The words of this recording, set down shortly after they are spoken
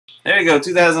There you go,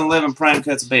 2011 Prime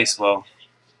Cuts Baseball.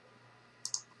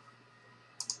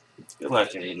 Good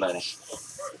luck, everybody.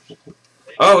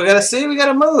 Oh, we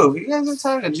gotta move. You guys are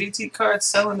talking GT cards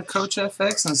selling the Coach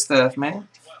FX and stuff, man.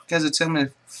 You guys are telling me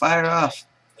to fire off.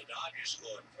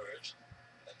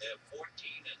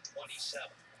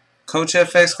 Coach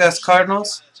FX got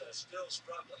Cardinals?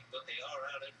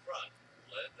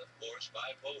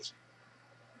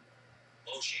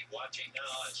 Watching now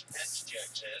as Pence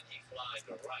checks in. He flies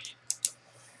to right.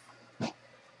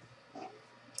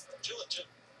 2-2.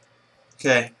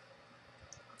 Okay.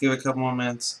 Give it a couple more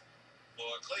minutes. For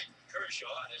Clayton Kershaw,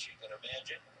 as you can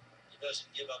imagine, he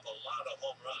doesn't give up a lot of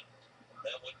home runs.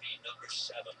 That would be number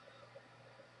 7.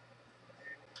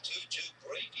 2-2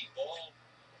 breaking ball.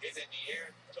 Hit in the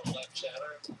air to left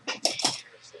center.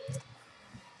 Here's there.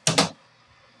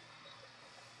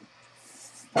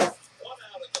 1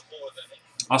 out in the 4th inning.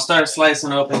 I'll start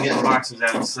slicing open, getting boxes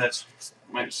out and such.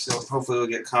 Hopefully we'll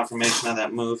get confirmation of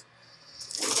that move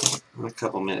in a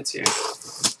couple minutes here.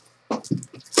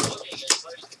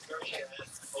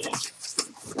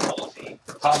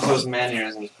 Pablo's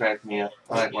mannerisms crack me up.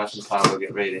 I like watching Pablo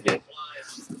get ready to hit.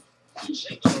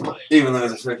 Even though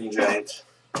he's a freaking giant.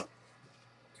 So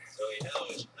he now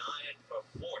is 9 for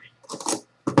 40.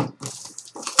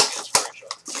 Against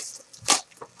Kershaw.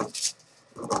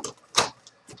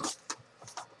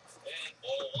 And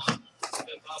ball 1.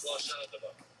 And Pablo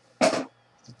Sandoval.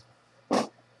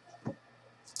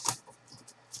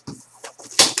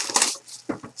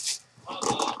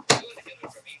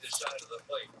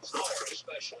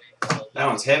 That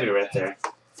one's heavy right there.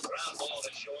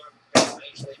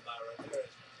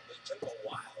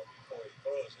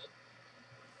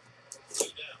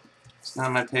 It's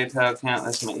not my PayPal account,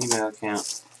 that's my email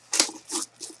account.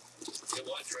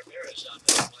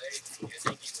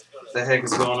 What the heck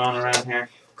is going on around here?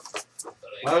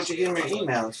 Why would you give me your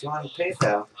email if you want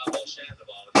PayPal?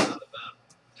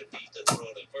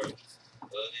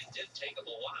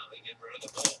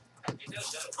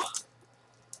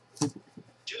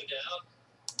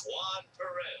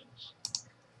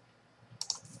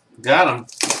 Got him.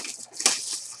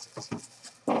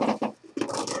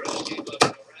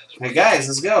 Hey guys,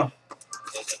 let's go.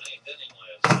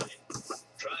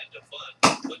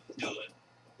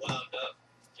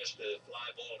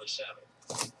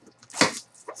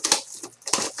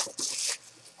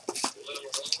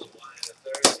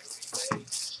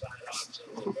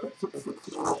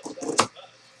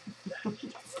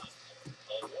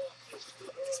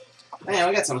 Man,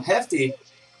 we got some heavy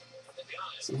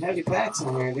packs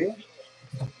in here, dude.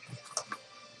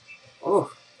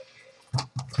 Oh.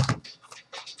 From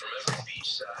every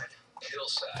beachside,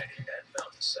 hillside, and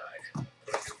mountainside,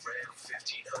 put a Ram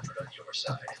 1500 on your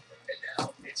side. And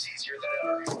now it's easier than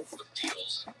ever with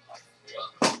deals,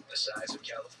 well, the size of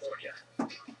California.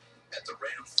 At the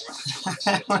Ram 4th of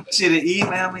July I want you to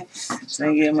email me so I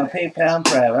can get my PayPal in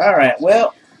private. All right,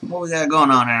 well, what we got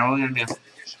going on here? What are we going to do?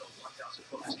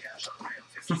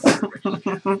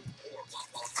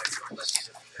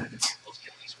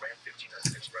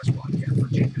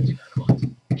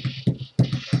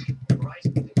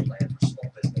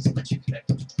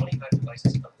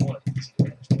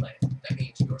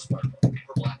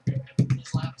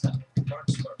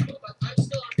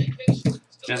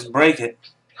 Just break it.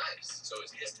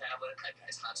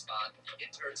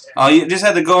 Oh, you just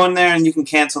have to go in there and you can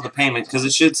cancel the payment because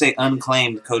it should say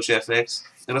unclaimed, Coach FX.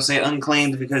 It'll say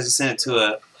unclaimed because you sent it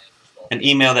to an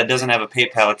email that doesn't have a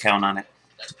PayPal account on it.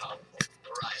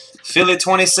 Philly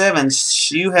 27,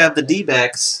 you have the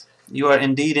D-backs. You are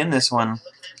indeed in this one.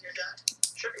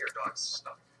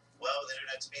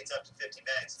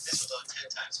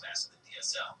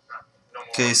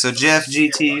 Okay, so Jeff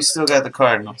GT, you still got the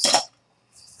Cardinals.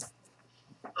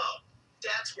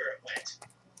 That's where it went.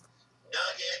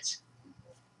 Nugget.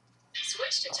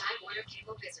 Switch to Time Warner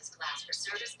Cable Business Class for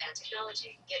service and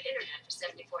technology. Get internet for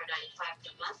 $74.95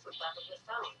 per month for bundled with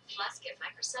phone. Plus, get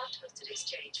Microsoft Hosted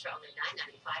Exchange for only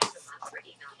 $9.95 per month for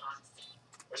email box.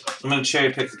 I'm going to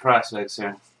cherry pick the prospects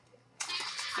here.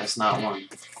 That's not one.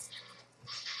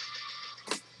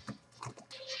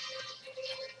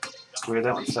 It's weird,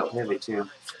 that one felt heavy too.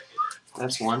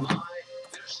 That's one.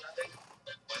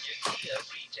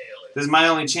 This is my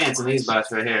only chance in these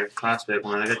bots right here. Prospect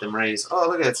one. I got them raised. Oh,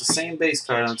 look at it. It's the same base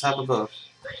card on top of both.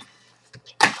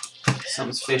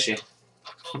 Something's fishy.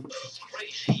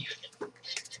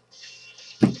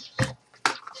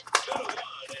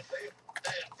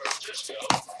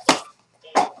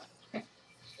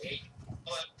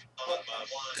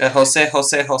 Got Jose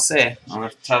on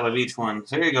the top of each one.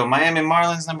 So here you go. Miami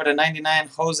Marlins, number to 99,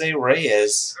 Jose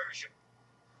Reyes.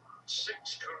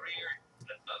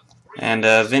 And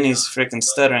Vinny's freaking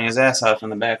stuttering his ass off in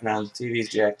the background. The TV's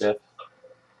jacked up.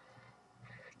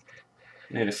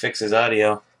 Need to fix his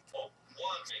audio.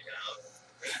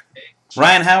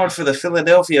 Ryan Howard for the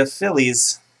Philadelphia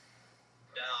Phillies.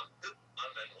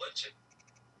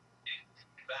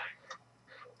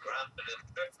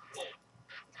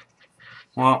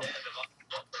 Well,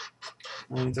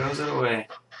 he throws it away.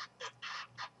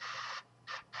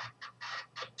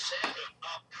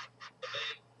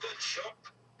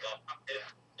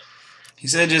 He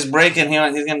said just break it, he's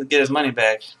going to get his money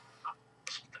back.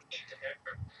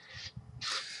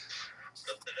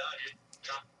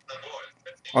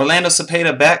 Orlando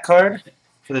Cepeda back card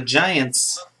for the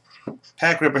Giants.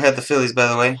 Pack Ripper had the Phillies, by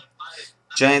the way.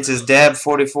 Giants is Dab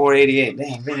 4488.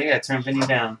 Dang, Vinny, I gotta turn Vinny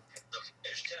down.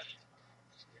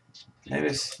 Maybe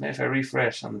if I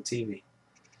refresh on the TV.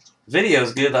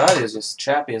 Video's good, the audio's just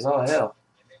choppy as all hell.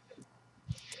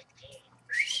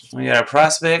 We got our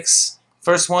prospects.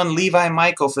 First one, Levi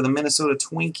Michael for the Minnesota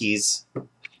Twinkies.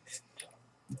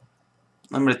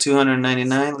 Number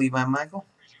 299, Levi Michael.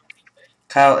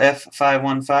 Kyle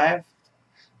F515.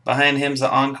 Behind him's the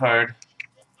on-card.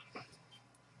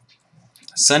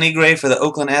 Sonny Gray for the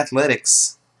Oakland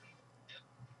Athletics.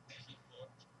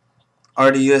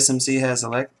 RDUSMC has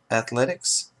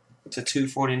Athletics to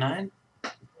 249.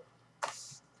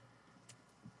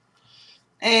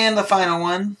 And the final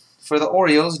one for the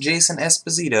Orioles, Jason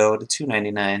Esposito to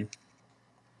 299.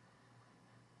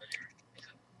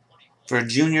 For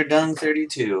Junior Dung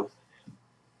 32.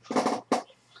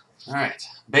 Alright.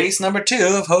 Base number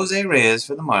 2 of Jose Reyes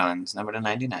for the Marlins, number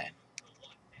 99.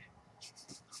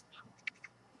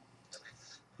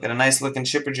 Got a nice looking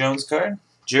Chipper Jones card.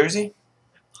 Jersey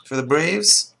for the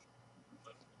Braves.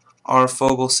 R.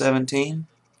 Fogel 17.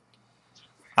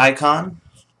 Icon.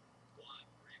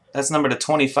 That's number to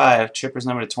 25. Chipper's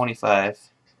number to 25.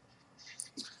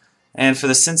 And for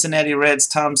the Cincinnati Reds,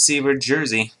 Tom Seaver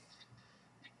jersey.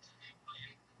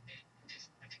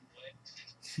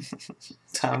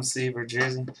 Tom Seaver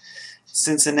jersey.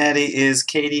 Cincinnati is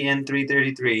KDN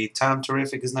 333. Tom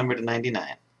Terrific is number to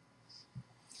 99.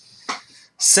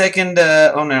 Second,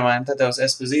 oh never mind, I thought that was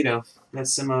Esposito.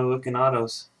 That's similar looking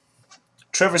autos.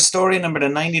 Trevor Story, number to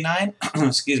 99.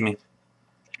 Excuse me.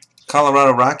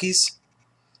 Colorado Rockies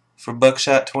for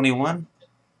Buckshot 21.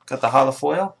 Got the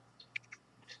holofoil.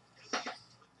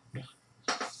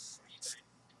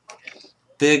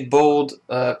 Big, bold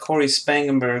Corey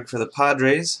Spangenberg for the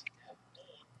Padres.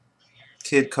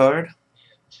 Kid card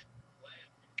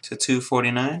to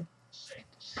 249.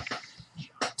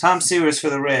 Tom Sears for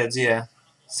the Reds, yeah.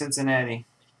 Cincinnati.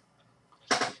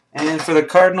 And for the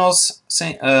Cardinals,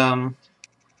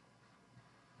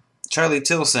 Charlie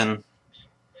Tilson,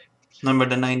 number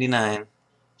to 99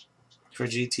 for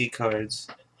GT cards.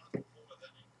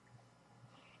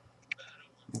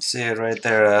 You see it right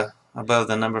there above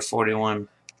the number 41.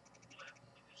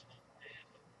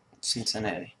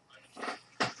 Cincinnati.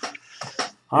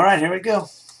 Alright, here we go.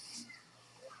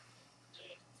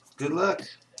 Good luck.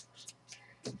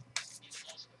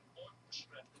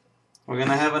 We're going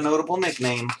to have a notable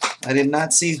nickname. I did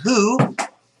not see who,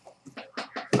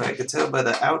 but I could tell by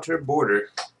the outer border.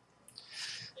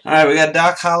 Alright, we got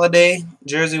Doc Holliday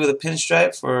jersey with a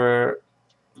pinstripe for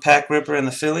Pack Ripper and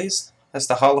the Phillies. That's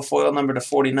the holofoil number to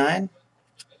 49.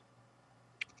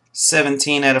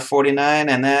 17 out of 49,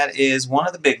 and that is one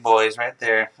of the big boys right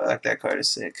there. I like that card, is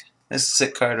sick. This is a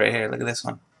sick card right here. Look at this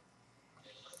one.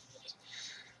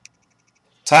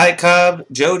 Ty Cobb,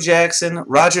 Joe Jackson,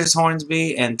 Rogers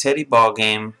Hornsby, and Teddy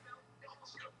Ballgame.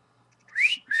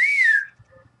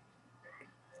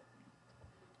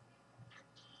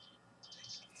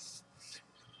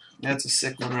 That's a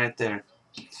sick one right there.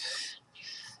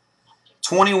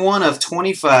 21 of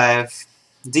 25.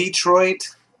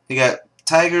 Detroit. You got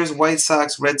Tigers, White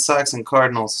Sox, Red Sox, and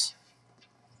Cardinals.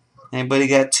 Anybody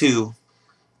got 2?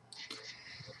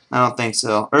 I don't think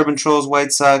so. Urban Trolls,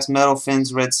 White Sox, Metal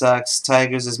Fins, Red Sox,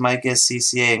 Tigers is my guess,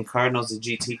 CCA, and Cardinals is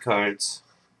GT cards.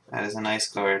 That is a nice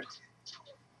card.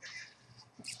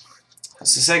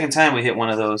 That's the second time we hit one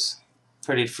of those.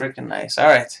 Pretty freaking nice.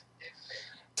 Alright.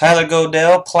 Tyler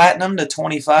Godell, Platinum to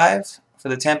 25 for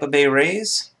the Tampa Bay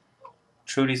Rays.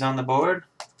 Trudy's on the board.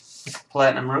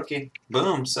 Platinum rookie.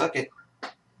 Boom, suck it.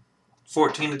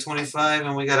 14 to 25,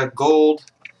 and we got a gold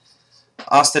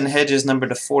Austin Hedges number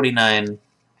to 49.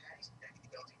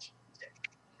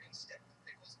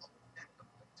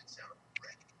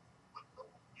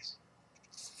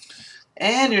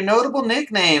 And your notable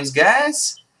nicknames,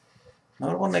 guys.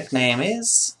 Notable nickname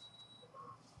is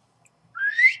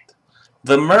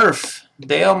the Murph,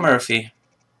 Dale Murphy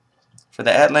for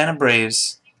the Atlanta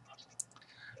Braves.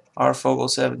 R. Fogel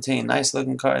 17. Nice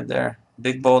looking card there.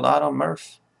 Big bold auto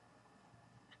Murph.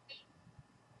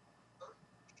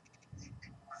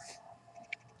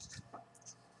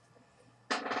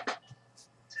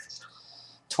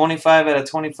 $25 out of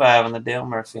 25 on the Dale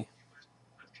Murphy.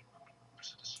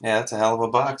 Yeah, that's a hell of a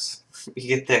box. You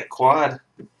get that quad.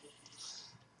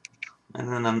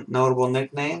 And then a notable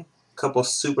nickname. A couple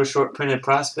super short printed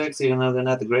prospects, even though they're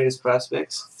not the greatest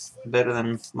prospects. Better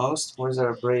than most. Where's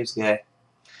our Braves guy?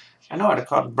 I know how to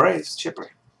call the Braves.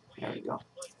 Chipper. There we go.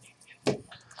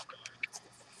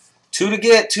 2 to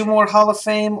get. 2 more Hall of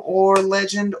Fame or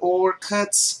Legend or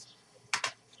Cuts.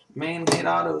 Main hit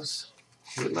autos.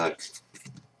 Good luck.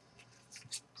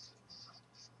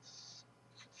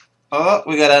 Oh,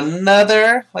 we got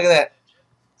another. Look at that.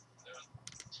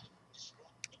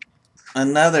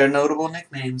 Another notable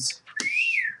nicknames.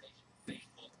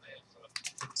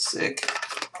 Sick.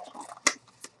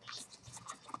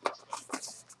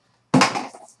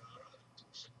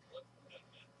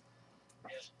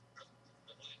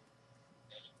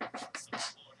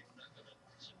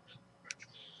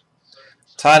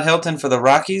 Todd Helton for the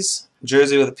Rockies.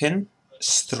 Jersey with a pin.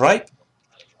 Stripe.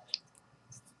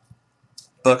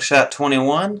 Buckshot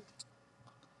 21.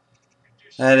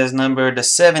 That is numbered to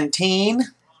 17.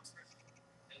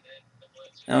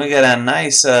 And we got a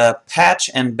nice patch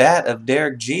and bat of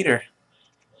Derek Jeter.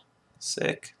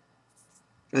 Sick.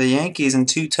 For the Yankees and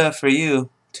Too Tough for You.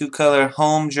 2-color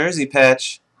home jersey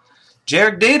patch.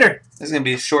 Derek Jeter. This is going to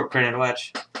be a short printed,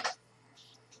 watch.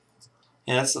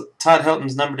 Yeah, that's Todd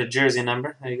Helton's number to jersey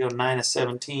number. There you go, 9 of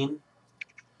 17.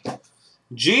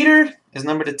 Jeter is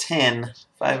number to 10.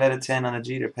 5 out of 10 on a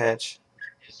Jeter patch.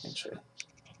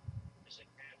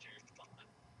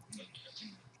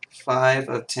 5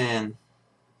 of 10.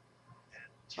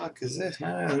 Fuck is this,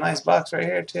 man? There's a nice box right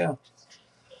here, too.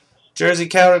 Jersey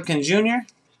Cal Ripken Jr.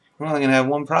 We're only going to have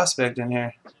one prospect in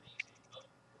here.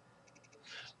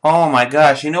 Oh my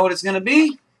gosh, you know what it's going to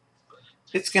be?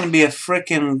 It's going to be a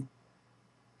frickin'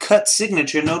 cut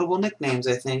signature notable nicknames,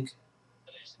 I think.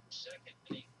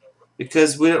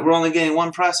 Because we're only getting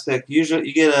one prospect. Usually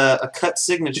you get a cut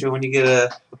signature when you get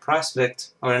a prospect,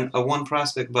 or a one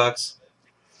prospect box.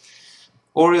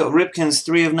 Oriole Ripken's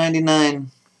 3 of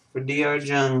 99 for D.R.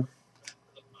 Jung.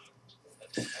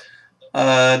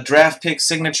 Draft pick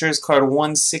signatures, card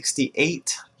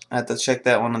 168. I have to check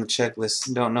that one on the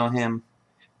checklist. Don't know him.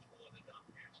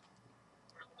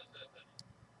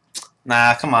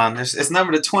 Nah, come on. It's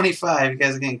numbered to 25. You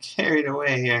guys are getting carried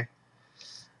away here.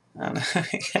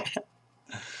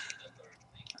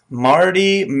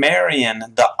 Marty Marion,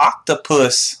 the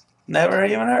Octopus. Never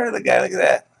even heard of the guy. Look at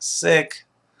that. Sick.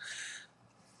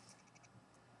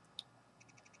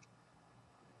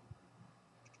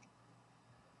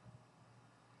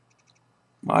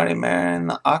 Marty Marion,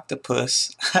 the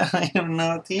Octopus. I don't even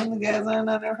know what team the guy's on.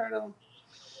 I've never heard of him.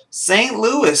 St.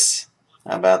 Louis.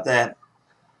 How about that?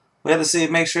 We have to see,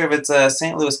 make sure if it's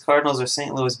St. Louis Cardinals or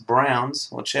St. Louis Browns.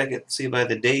 We'll check it, see by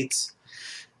the dates.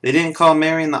 They didn't call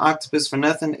Marion the Octopus for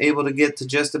nothing. Able to get to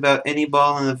just about any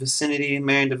ball in the vicinity,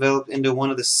 Marion developed into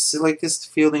one of the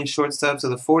slickest fielding shortstops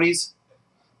of the 40s.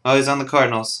 Oh, he's on the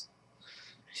Cardinals.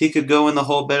 He could go in the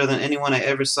hole better than anyone I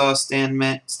ever saw, Stan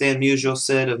Musial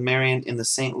said of Marion in the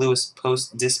St. Louis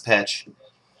Post-Dispatch.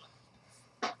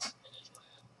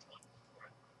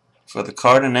 For the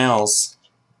Cardinals.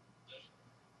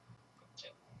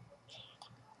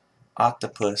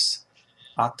 Octopus.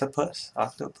 Octopus?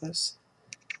 Octopus?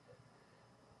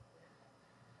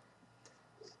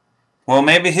 Well,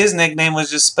 maybe his nickname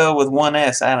was just spelled with one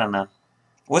S. I don't know.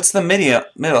 What's the middle?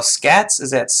 Scats?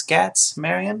 Is that Scats,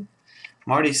 Marion?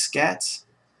 Marty Scats?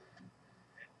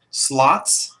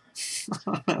 Slots?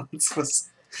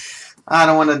 I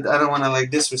don't want to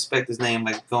like disrespect his name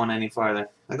by going any farther.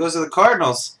 That goes to the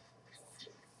Cardinals.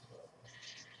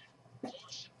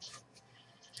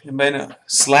 Anybody know?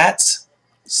 Slats?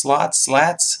 Slots?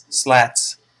 Slats?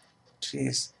 Slats.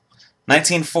 Jeez.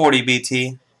 1940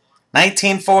 BT.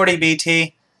 1940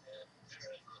 BT.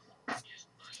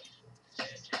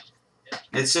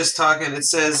 It's just talking. It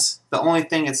says the only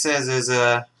thing it says is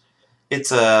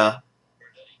it's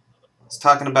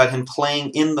talking about him playing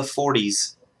in the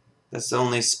 40s. That's the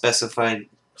only specified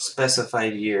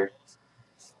year. It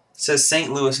says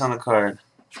St. Louis on the card.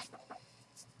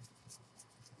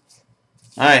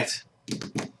 All right.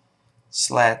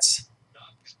 Slats.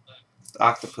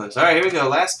 Octopus. All right, here we go.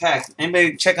 Last pack.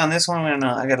 Anybody check on this one? I don't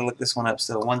know. I got to look this one up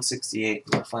still. 168.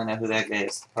 We'll find out who that guy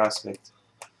is. The prospect.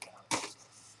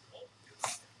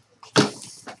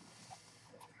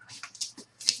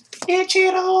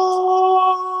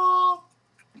 Ichiro!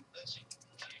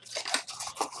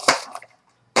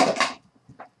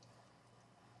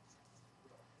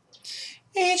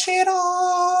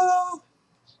 Ichiro!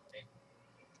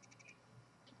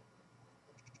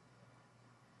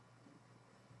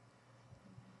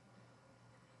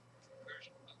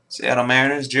 Seattle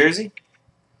Mariners jersey.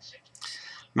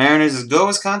 Mariners is go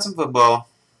Wisconsin football.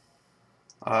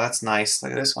 Oh, that's nice.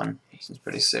 Look at this one. This is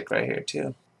pretty sick right here,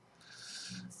 too.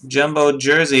 Jumbo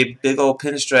jersey, big old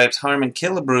pinstripes. Harmon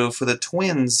Killebrew for the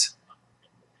Twins.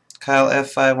 Kyle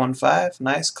F515.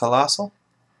 Nice. Colossal.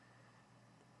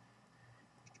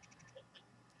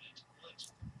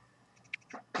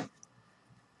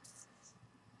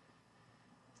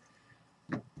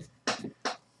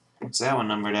 What's that one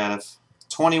numbered out of?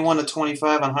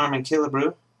 21/25 on Harmon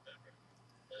Killebrew.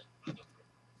 We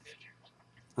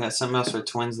got something else for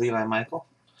Twins, Levi Michael.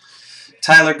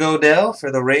 Tyler Godell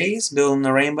for the Rays, building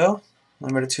the rainbow.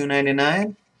 Number to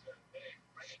 299.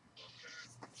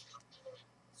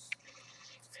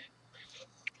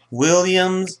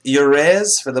 Williams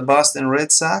Urez for the Boston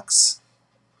Red Sox.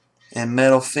 And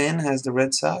Metal Finn has the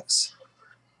Red Sox.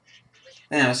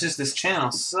 Man, it's just this channel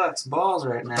sucks balls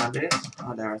right now, dude.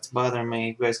 Whatever, it's bothering me.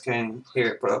 You guys can't hear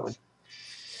it probably.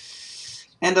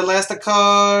 And the last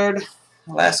card.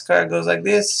 The last card goes like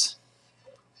this.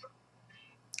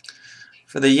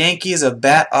 For the Yankees, a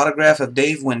bat autograph of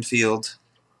Dave Winfield.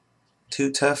 Too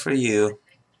tough for you.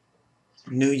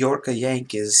 New York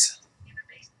Yankees.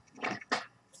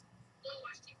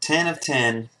 10 of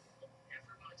 10.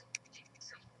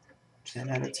 10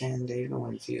 out of 10, Dave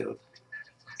Winfield.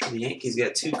 The Yankees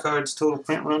got 2 cards, total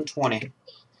print run 20.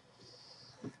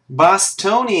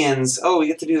 Bostonians. Oh, we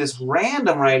get to do this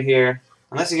random right here.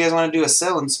 Unless you guys want to do a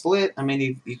sell and split. I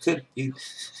mean, you could.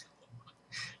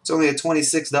 It's only a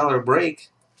 $26 break.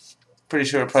 Pretty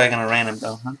sure we're probably going to random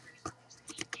though, huh?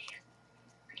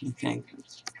 Okay.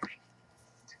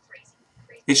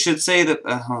 It should say that.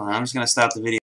 Hold on, I'm just going to stop the video.